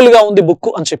సింపుల్ గా ఉంది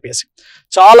బుక్ అని చెప్పేసి,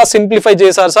 చాలా సింప్లిఫై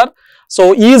చేశారు సార్, సో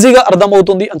ఈజీగా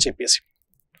అర్థమవుతుంది అని చెప్పేసి.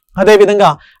 అదేవిధంగా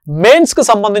మెయిన్స్ కి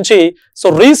సంబంధించి సో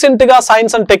రీసెంట్ గా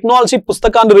సైన్స్ అండ్ టెక్నాలజీ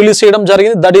పుస్తకాన్ని రిలీజ్ చేయడం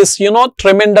జరిగింది. That is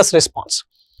tremendous response.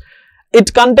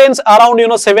 It contains around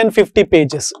 750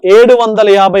 pages.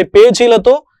 750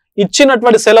 పేజీలతో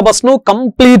ఇచ్చినటువంటి సిలబస్ ను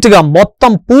కంప్లీట్ గా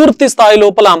మొత్తం పూర్తి స్థాయి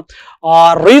లోపల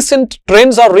recent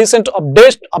trends are recent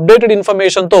updated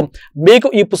information తో మీకు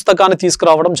ఈ పుస్తకాన్ని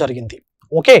తీసుకురావడం జరిగింది.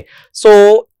 ఓకే, సో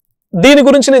దీని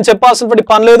గురించి నేను చెప్పాల్సినటువంటి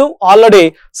పని లేదు. ఆల్రెడీ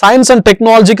సైన్స్ అండ్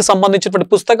టెక్నాలజీకి సంబంధించినటువంటి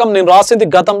పుస్తకం నేను రాసింది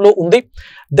గతంలో ఉంది.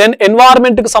 దెన్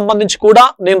ఎన్వైరన్మెంట్ కి సంబంధించి కూడా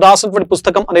నేను రాసినటువంటి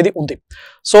పుస్తకం అనేది ఉంది.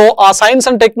 సో ఆ science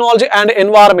and technology and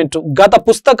environment గత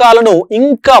పుస్తకాలను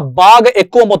ఇంకా బాగా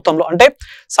ఎక్కువ మొత్తంలో, అంటే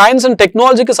సైన్స్ అండ్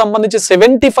టెక్నాలజీకి సంబంధించి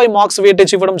 75 మార్క్స్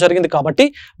వెయిటేజ్ ఇవ్వడం జరిగింది కాబట్టి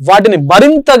వాటిని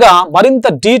మరింత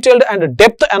డీటెయిల్డ్ అండ్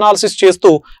డెప్త్ అనాలిసిస్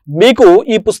చేస్తూ మీకు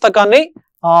ఈ పుస్తకాన్ని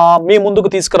మీ ముందుకు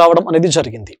తీసుకురావడం అనేది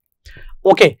జరిగింది.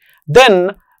 ఓకే, దెన్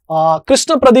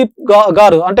కృష్ణ ప్రదీప్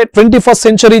గారు అంటే 21st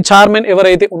సెంచరీ చైర్మన్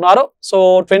ఎవరైతే ఉన్నారో, so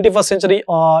 21st century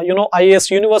IAS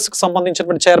universe కి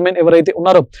సంబంధించినటువంటి చైర్మన్ ఎవరైతే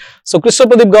ఉన్నారో, సో కృష్ణ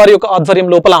ప్రదీప్ గారి యొక్క ఆధ్వర్యం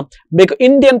లోపల మీకు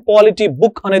ఇండియన్ పాలిటీ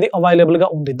బుక్ అనేది అవైలబుల్ గా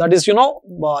ఉంది. దట్ ఈస్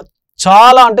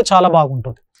చాలా అంటే చాలా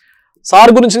బాగుంటుంది.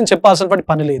 సార్ గురించి నేను చెప్పాల్సినటువంటి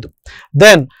పని లేదు.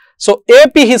 దెన్ సో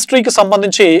ఏపీ హిస్టరీకి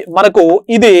సంబంధించి మనకు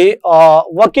ఇది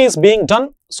work is being done.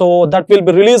 So that will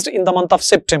be released in the month of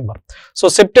September. So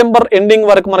September ending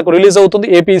వరకు మనకు రిలీజ్ అవుతుంది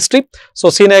ఏపీ హిస్టరీ. సో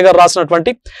సీనయ్య గారు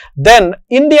రాసినటువంటి. Then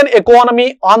Indian economy,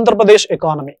 Andhra Pradesh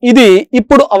economy, ఇది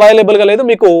ఇప్పుడు అవైలబుల్ గా లేదు.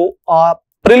 మీకు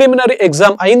ప్రిలిమినరీ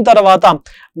ఎగ్జామ్ అయిన తర్వాత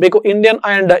మీకు Indian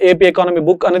and AP economy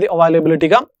book అనేది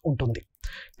అవైలబిలిటీగా ఉంటుంది.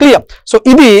 క్లియర్. సో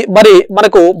ఇది మరి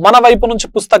మనకు మన వైపు నుంచి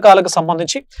పుస్తకాలకు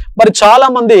సంబంధించి మరి చాలా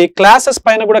మంది క్లాసెస్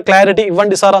పైన కూడా క్లారిటీ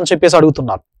ఇవ్వండి సార్ అని చెప్పేసి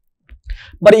అడుగుతున్నారు.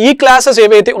 మరి ఈ క్లాసెస్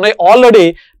ఏవైతే ఉన్నాయి ఆల్రెడీ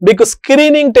మీకు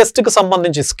స్క్రీనింగ్ టెస్ట్ కి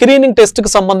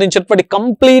సంబంధించినటువంటి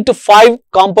కంప్లీట్ 5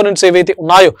 కాంపోనెంట్స్ ఏవైతే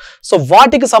ఉన్నాయో సో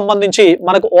వాటికి సంబంధించి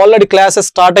మనకు ఆల్రెడీ క్లాసెస్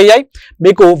స్టార్ట్ అయ్యాయి.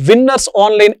 మీకు విన్నర్స్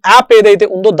ఆన్లైన్ యాప్ ఏదైతే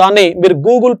ఉందో దాన్ని మీరు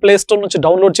గూగుల్ ప్లే స్టోర్ నుంచి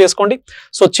డౌన్లోడ్ చేసుకోండి.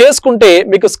 సో చేసుకుంటే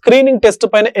మీకు స్క్రీనింగ్ టెస్ట్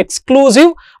పైన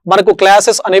ఎక్స్క్లూజివ్ మనకు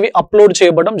క్లాసెస్ అనేవి అప్లోడ్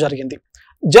చేయబడడం జరిగింది.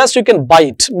 Just you can buy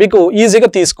it, మీకు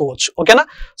ఈజీగా తీసుకోవచ్చు. ఓకేనా.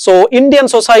 సో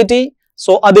ఇండియన్ సొసైటీ,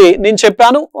 సో అది నేను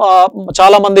చెప్పాను,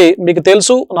 చాలా మంది మీకు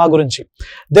తెలుసు నా గురించి.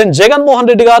 దెన్ జగన్మోహన్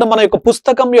రెడ్డి గారు మన యొక్క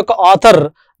పుస్తకం యొక్క ఆథర్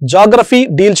జాగ్రఫీ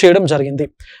డీల్ చేయడం జరిగింది.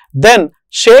 దెన్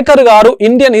శేఖర్ గారు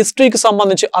ఇండియన్ హిస్టరీకి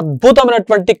సంబంధించి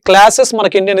అద్భుతమైనటువంటి క్లాసెస్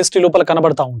మనకి ఇండియన్ హిస్టరీ లోపల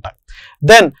కనబడతా ఉంటాయి.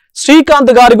 దెన్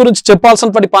శ్రీకాంత్ గారి గురించి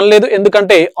చెప్పాల్సినటువంటి పని లేదు,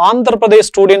 ఎందుకంటే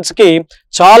ఆంధ్రప్రదేశ్ స్టూడెంట్స్ కి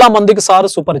చాలా మందికి sir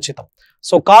సుపరిచితం.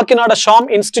 So Kakinada Sam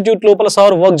institute లోపల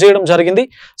సార్ వర్క్ చేయడం జరిగింది.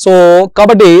 సో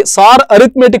కాబట్టి సార్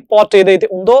అరిథమెటిక్ పార్ట్ ఏదైతే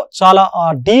ఉందో చాలా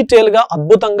డీటెయిల్ గా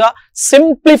అద్భుతంగా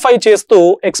సింప్లిఫై చేస్తూ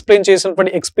ఎక్స్ప్లెయిన్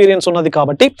చేసినటువంటి ఎక్స్పీరియన్స్ ఉన్నది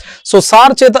కాబట్టి సో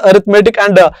సార్ చేత arithmetic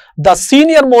and the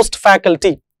senior most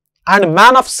faculty and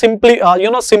man of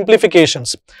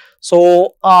simplifications. So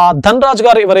Dhanraj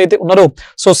గారు ఎవరైతే ఉన్నారో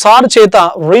సో సార్ చేత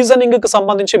రీజనింగ్ కి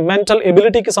సంబంధించి మెంటల్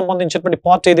ఎబిలిటీకి సంబంధించినటువంటి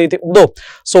పార్ట్ ఏదైతే ఉందో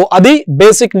సో అది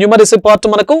బేసిక్ న్యూమరసీ పార్ట్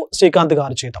మనకు శ్రీకాంత్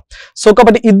గారి చేత. సో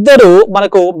కాబట్టి ఇద్దరు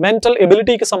మనకు మెంటల్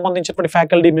ఎబిలిటీకి సంబంధించినటువంటి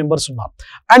ఫ్యాకల్టీ మెంబర్స్ ఉన్నారు.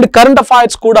 అండ్ కరెంట్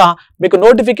అఫైర్స్ కూడా మీకు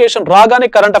నోటిఫికేషన్ రాగానే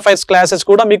కరెంట్ అఫైర్స్ క్లాసెస్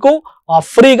కూడా మీకు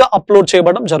ఫ్రీగా అప్లోడ్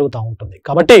చేయబడడం జరుగుతూ ఉంటుంది.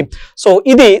 కాబట్టి సో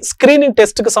ఇది స్క్రీనింగ్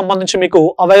టెస్ట్ కి సంబంధించి మీకు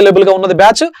అవైలబుల్ గా ఉన్నది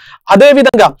బ్యాచ్. అదే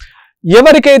విధంగా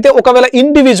ఎవరికైతే ఒకవేళ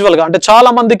ఇండివిజువల్ గా అంటే చాలా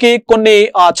మందికి కొన్ని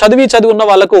చదివి ఉన్న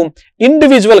వాళ్ళకు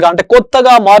ఇండివిజువల్ గా అంటే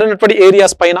కొత్తగా మారినటువంటి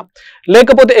ఏరియాస్ పైన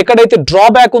లేకపోతే ఎక్కడైతే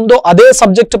డ్రాబ్యాక్ ఉందో అదే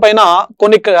సబ్జెక్ట్ పైన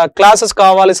కొన్ని క్లాసెస్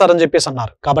కావాలి సార్ అని చెప్పేసి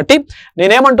అన్నారు. కాబట్టి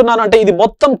నేనేమంటున్నాను అంటే ఇది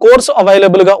మొత్తం కోర్సు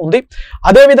అవైలబుల్ గా ఉంది.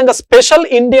 అదే విధంగా స్పెషల్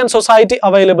ఇండియన్ సొసైటీ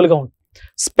అవైలబుల్ గా ఉంది.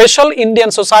 Special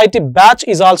Indian society batch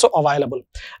is also available.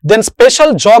 Then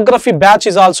special geography batch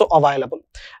is also available.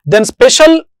 Then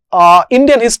special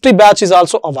Indian history batch is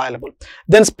also available.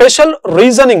 Then special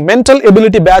reasoning mental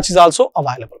ability batch is also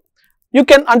available. You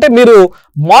can అంటే మీరు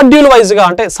module wise గా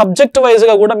అంటే subject wise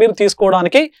గా కూడా మీరు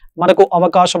తీసుకోవడానికి మనకు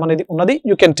అవకాశం అనేది ఉన్నది.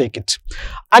 You can take it.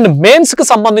 And mains కి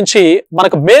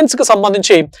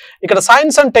సంబంధించి ఇక్కడ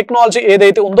సైన్స్ అండ్ టెక్నాలజీ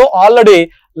ఏదైతే ఉందో already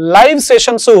live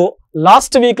sessions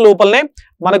last week లోపలనే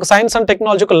మనకు సైన్స్ అండ్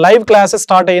టెక్నాలజీ ఒక లైవ్ క్లాసెస్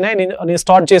స్టార్ట్ అయినాయి. నేను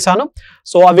స్టార్ట్ చేశాను.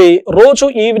 సో అవి రోజు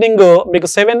ఈవినింగ్ మీకు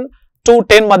 7 to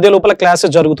 10 మధ్య లోపల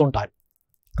క్లాసెస్ జరుగుతుంటాయి.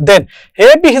 దెన్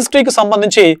ఏపీ హిస్టరీకి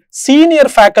సంబంధించి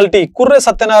సీనియర్ ఫ్యాకల్టీ కుర్రె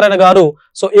సత్యనారాయణ గారు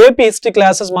సో ఏపీ హిస్టరీ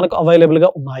క్లాసెస్ మనకు అవైలబుల్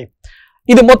గా ఉన్నాయి.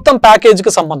 ఇది మొత్తం ప్యాకేజ్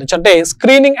కి సంబంధించి అంటే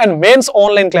screening and mains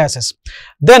online classes.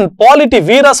 Then polity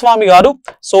Veeraswamy గారు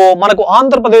సో మనకు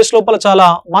ఆంధ్రప్రదేశ్ లోపల చాలా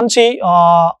మంచి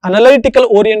అనలైటికల్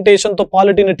ఓరియంటేషన్ తో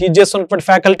పాలిటీని టీచ్ చేస్తున్నటువంటి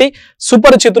ఫ్యాకల్టీ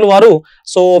సుపరిచితులు వారు.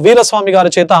 సో వీరస్వామి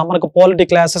గారి చేత మనకు పాలిటీ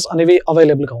క్లాసెస్ అనేవి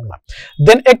అవైలబుల్ గా ఉన్నాయి.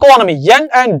 Then economy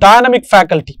young and dynamic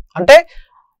faculty అంటే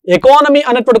ఎకానమీ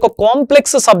అనేటువంటి ఒక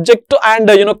కాంప్లెక్స్ సబ్జెక్ట్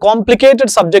అండ్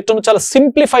కాంప్లికేటెడ్ సబ్జెక్టును చాలా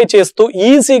సింప్లిఫై చేస్తూ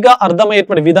ఈజీగా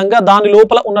అర్థమయ్యేటువంటి విధంగా దాని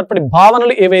లోపల ఉన్నటువంటి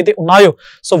భావనలు ఏవైతే ఉన్నాయో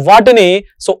సో వాటిని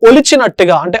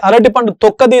ఒలిచినట్టుగా అంటే అరటిపండు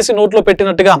తొక్కదీసి నోట్లో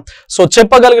పెట్టినట్టుగా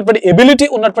చెప్పగలిగేటువంటి ఎబిలిటీ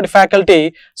ఉన్నటువంటి ఫ్యాకల్టీ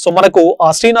మనకు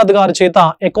శ్రీనాథ్ గారి చేత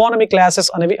ఎకానమీ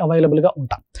క్లాసెస్ అనేవి అవైలబుల్ గా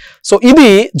ఉంటాయి. సో ఇది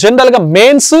జనరల్ గా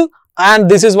mains and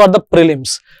this is what the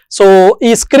prelims. So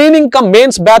ఈ స్క్రీనింగ్ కమ్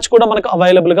మెయిన్స్ బ్యాచ్ కూడా మనకు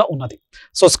అవైలబుల్ గా ఉన్నది.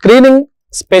 So screening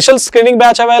special screening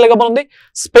batch available ఉంది,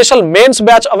 స్పెషల్ మెయిన్స్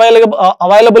బ్యాచ్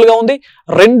అవైలబుల్ గా ఉంది,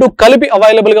 రెండు కలిపి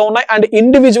అవైలబుల్ గా ఉన్నాయి. అండ్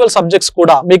ఇండివిజువల్ సబ్జెక్ట్స్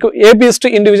కూడా మీకు ఏపీ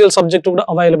హిస్టరీ ఇండివిజువల్ సబ్జెక్ట్ కూడా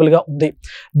అవైలబుల్ గా ఉంది.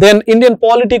 దెన్ ఇండియన్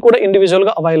పాలిటీ కూడా ఇండివిజువల్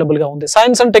గా అవైలబుల్ గా ఉంది.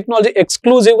 సైన్స్ అండ్ టెక్నాలజీ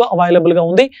ఎక్స్క్లూజివ్ గా అవైలబుల్ గా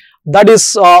ఉంది. That is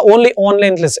only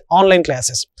online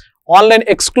classes, online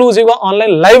exclusive గా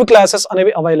ఆన్లైన్ లైవ్ క్లాసెస్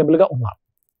అనేవి అవైలబుల్ గా ఉన్నాయి.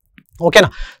 ఓకేనా?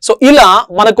 సో ఇలా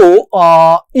మనకు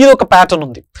ఇది ఒక ప్యాటర్న్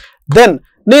ఉంది. దెన్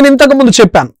నేను ఇంతకు ముందు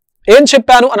చెప్పాను, ఏం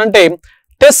చెప్పాను అనంటే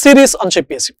టెస్ట్ సిరీస్ అని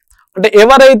చెప్పేసి, అంటే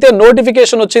ఎవరైతే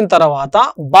నోటిఫికేషన్ వచ్చిన తర్వాత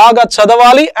బాగా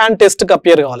చదవాలి అండ్ టెస్ట్కి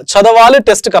అపియర్ కావాలి, చదవాలి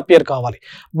టెస్ట్కి అపియర్ కావాలి.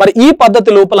 మరి ఈ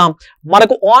పద్ధతి లోపల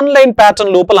మనకు ఆన్లైన్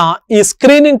ప్యాటర్న్ లోపల ఈ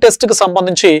స్క్రీనింగ్ టెస్ట్కి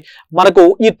సంబంధించి మనకు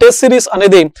ఈ టెస్ట్ సిరీస్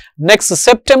అనేది నెక్స్ట్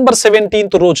సెప్టెంబర్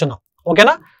 17th రోజున,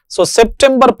 ఓకేనా? సో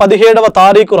సెప్టెంబర్ 17వ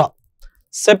తారీఖున,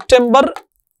 సెప్టెంబర్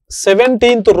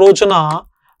 17th రోజున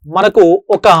మనకు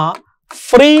ఒక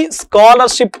ఫ్రీ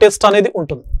స్కాలర్షిప్ టెస్ట్ అనేది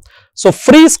ఉంటుంది. So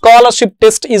free scholarship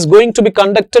test is going to be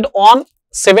conducted on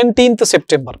 17th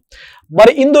September.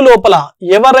 మరి ఇందులోపల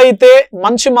ఎవరైతే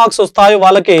మంచి మార్క్స్ వస్తాయో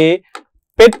వాళ్ళకి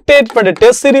పెట్టేటువంటి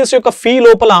టెస్ట్ సిరీస్ యొక్క ఫీ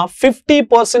లోపల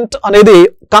 50% అనేది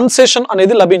కన్సెషన్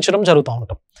అనేది లభించడం జరుగుతూ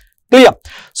ఉంటుంది. క్లియర్?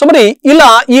 సో మరి ఇలా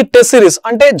ఈ టెస్ట్ సిరీస్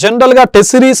అంటే జనరల్ గా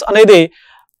టెస్ట్ సిరీస్ అనేది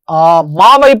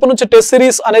మా వైపు నుంచి టెస్ట్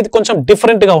సిరీస్ అనేది కొంచెం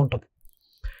డిఫరెంట్ గా ఉంటుంది.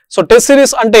 సో టెస్ట్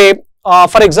సిరీస్ అంటే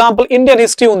ఫర్ ఎగ్జాంపుల్ ఇండియన్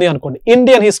హిస్టరీ ఉంది అనుకోండి.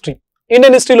 ఇండియన్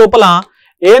హిస్టరీ లోపల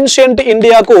ఏన్షియంట్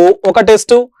ఇండియాకు ఒక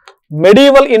టెస్ట్,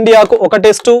 మెడివల్ ఇండియాకు ఒక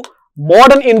టెస్ట్,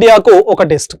 మోడర్న్ ఇండియాకు ఒక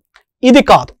టెస్ట్. ఇది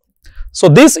కాదు. So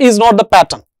this is not the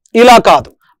pattern. ఇలా కాదు.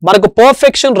 మనకు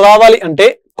పర్ఫెక్షన్ రావాలి అంటే,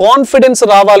 కాన్ఫిడెన్స్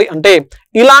రావాలి అంటే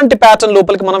ఇలాంటి ప్యాటర్న్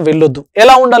లోపలికి మనం వెళ్ళొద్దు.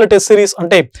 ఎలా ఉండాలి టెస్ట్ సిరీస్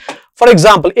అంటే, for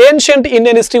example ancient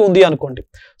Indian history ఉంది అనుకోండి.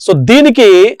 సో దీనికి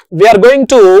we are going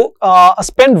to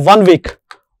spend 1 week.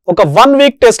 ఒక 1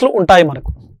 week టెస్ట్లు ఉంటాయి మనకు.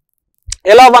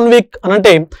 ఎలా 1 week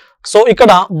అనంటే, సో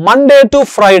ఇక్కడ Monday to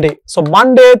Friday, so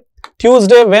Monday,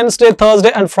 Tuesday, Wednesday,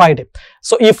 Thursday and Friday.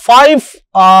 So ఈ 5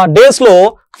 days లో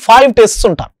 5 tests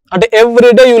ఉంటాయి. అంటే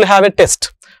everyday you will have a test.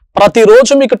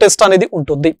 ప్రతిరోజు మీకు టెస్ట్ అనేది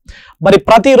ఉంటుంది. మరి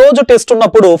ప్రతిరోజు టెస్ట్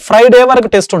ఉన్నప్పుడు ఫ్రైడే వరకు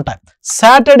టెస్ట్ ఉంటాయి,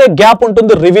 సాటర్డే గ్యాప్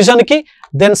ఉంటుంది రివిజన్ కి,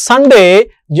 then Sunday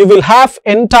you will have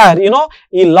entire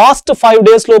ఈ లాస్ట్ 5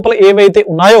 days లోపల ఏవైతే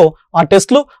ఉన్నాయో ఆ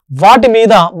టెస్ట్లు, వాటి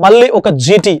మీద మళ్ళీ ఒక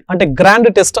జీటీ అంటే గ్రాండ్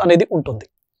టెస్ట్ అనేది ఉంటుంది.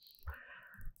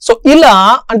 సో ఇలా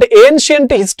అంటే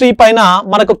ఏన్షియంట్ హిస్టరీ పైన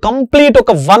మనకు కంప్లీట్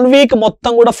ఒక 1 week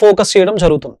మొత్తం కూడా ఫోకస్ చేయడం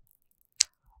జరుగుతుంది.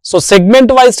 సో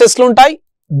సెగ్మెంట్ వైజ్ టెస్ట్లు ఉంటాయి.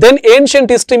 దెన్ ఏన్షియంట్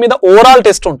హిస్టరీ మీద ఓవరాల్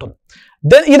టెస్ట్ ఉంటుంది.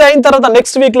 దెన్ ఇది అయిన తర్వాత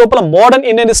నెక్స్ట్ వీక్ లోపల మోడర్న్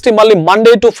ఇండియన్ హిస్టరీ మళ్ళీ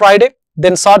Monday to Friday,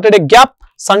 then Saturday gap,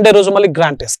 Sunday రోజు మళ్ళీ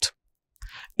గ్రాండ్ టెస్ట్.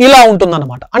 ఇలా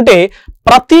ఉంటుందన్నమాట. అంటే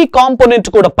ప్రతి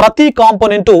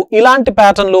కాంపోనెంట్ ఇలాంటి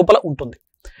ప్యాటర్న్ లోపల ఉంటుంది.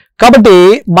 కాబట్టి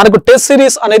మనకు టెస్ట్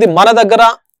సిరీస్ అనేది మన దగ్గర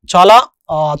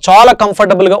చాలా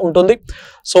కంఫర్టబుల్ గా ఉంటుంది.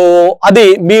 సో అది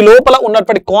మీ లోపల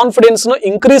ఉన్నటువంటి కాన్ఫిడెన్స్ ను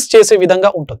ఇంక్రీజ్ చేసే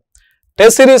విధంగా ఉంటుంది.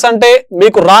 టెస్ట్ సిరీస్ అంటే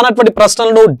మీకు రానటువంటి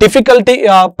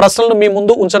ప్రశ్నలను మీ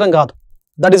ముందు ఉంచడం కాదు.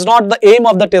 That is not the aim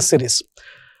of the test series.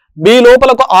 మీ లోపల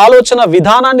ఒక ఆలోచన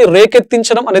విధానాన్ని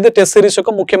రేకెత్తించడం అనేది టెస్ట్ సిరీస్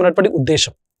యొక్క ముఖ్యమైనటువంటి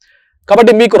ఉద్దేశం.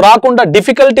 కాబట్టి మీకు రాకుండా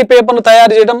డిఫికల్టీ పేపర్ను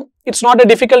తయారు చేయడం, it's not a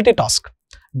difficulty task.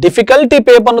 Difficulty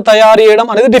పేపర్ను తయారు చేయడం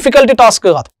అనేది డిఫికల్టీ టాస్క్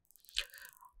కాదు.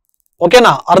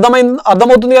 ఓకేనా?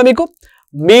 అర్థమవుతుందిగా మీకు?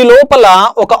 మీ లోపల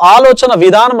ఒక ఆలోచన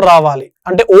విధానం రావాలి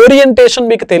అంటే ఓరియంటేషన్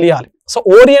మీకు తెలియాలి. సో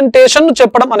ఓరియంటేషన్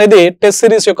చెప్పడం అనేది టెస్ట్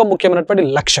సిరీస్ యొక్క ముఖ్యమైనటువంటి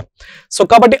లక్ష్యం. సో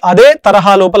కాబట్టి అదే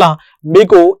తరహా లోపల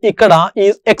మీకు ఇక్కడ ఈ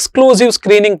ఎక్స్క్లూజివ్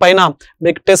స్క్రీనింగ్ పైన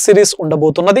మీకు టెస్ట్ సిరీస్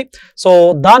ఉండబోతున్నది. సో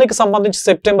దానికి సంబంధించి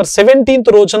సెప్టెంబర్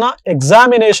 17th రోజున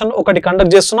ఎగ్జామినేషన్ ఒకటి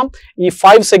కండక్ట్ చేస్తున్నాం ఈ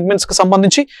 5 segments కి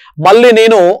సంబంధించి. మళ్ళీ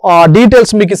నేను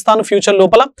డీటెయిల్స్ మీకు ఇస్తాను ఫ్యూచర్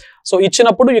లోపల. సో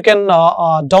ఇచ్చినప్పుడు you can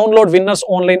download winners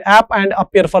online app and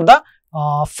appear for the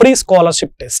free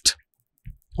scholarship test.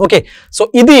 Okay, so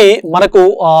ఇది మనకు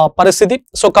పరిస్థితి.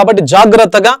 సో కాబట్టి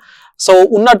జాగ్రత్తగా సో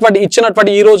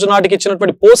ఇచ్చినటువంటి ఈ రోజు నాటికి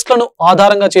ఇచ్చినటువంటి పోస్టులను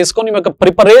ఆధారంగా చేసుకొని మీ యొక్క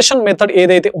ప్రిపరేషన్ మెథడ్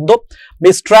ఏదైతే ఉందో, మీ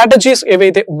స్ట్రాటజీస్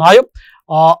ఏవైతే ఉన్నాయో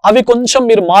అవి కొంచెం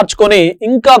మీరు మార్చుకొని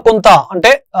ఇంకా కొంత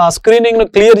అంటే స్క్రీనింగ్ ను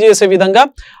క్లియర్ చేసే విధంగా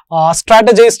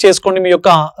స్ట్రాటజైజ్ చేసుకోండి మీ యొక్క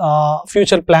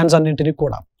ఫ్యూచర్ ప్లాన్స్ అన్నింటినీ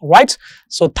కూడా. Right?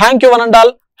 So thank you one and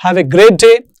all. Have a great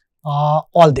day.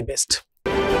 All the best.